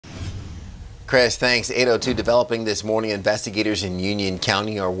Chris, thanks. 8:02 developing this morning. Investigators in Union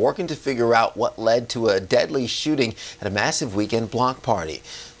County are working to figure out what led to a deadly shooting at a massive weekend block party.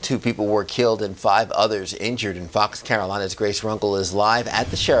 2 people were killed and 5 others injured. In Fox Carolina's Grace Runkel is live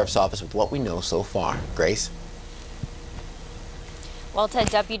at the sheriff's office with what we know so far. Grace? Well, Ted,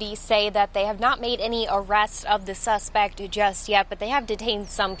 deputies say that they have not made any arrests of the suspect just yet, but they have detained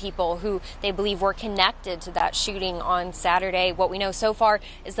some people who they believe were connected to that shooting on Saturday. What we know so far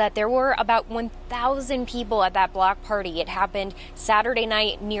is that there were about 1,000 people at that block party. It happened Saturday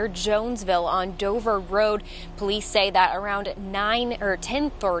night near Jonesville on Dover Road. Police say that around 9 or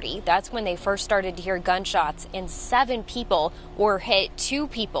 10:30, that's when they first started to hear gunshots, and 7 people were hit. 2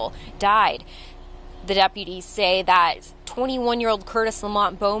 people died. The deputies say that 21-year-old Curtis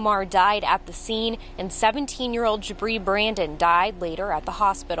Lamont Bomar died at the scene, and 17-year-old Jabri Brandon died later at the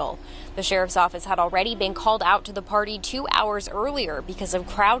hospital. The sheriff's office had already been called out to the party 2 hours earlier because of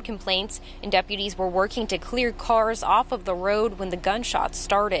crowd complaints, and deputies were working to clear cars off of the road when the gunshots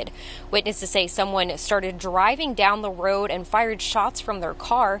started. Witnesses say someone started driving down the road and fired shots from their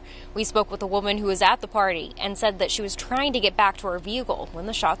car. We spoke with a woman who was at the party and said that she was trying to get back to her vehicle when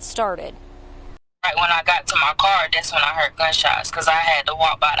the shots started. Right when I got to my car, that's when I heard gunshots, because I had to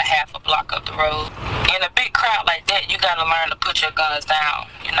walk about a half a block up the road. In a big crowd like that, you got to learn to put your guns down.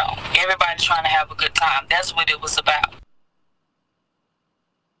 You know, everybody's trying to have a good time. That's what it was about.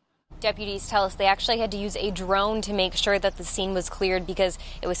 Deputies tell us they actually had to use a drone to make sure that the scene was cleared because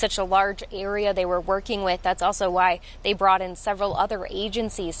it was such a large area they were working with. That's also why they brought in several other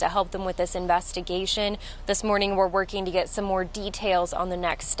agencies to help them with this investigation. This morning, we're working to get some more details on the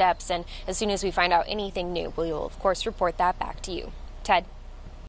next steps, and as soon as we find out anything new, we will, of course, report that back to you. Ted?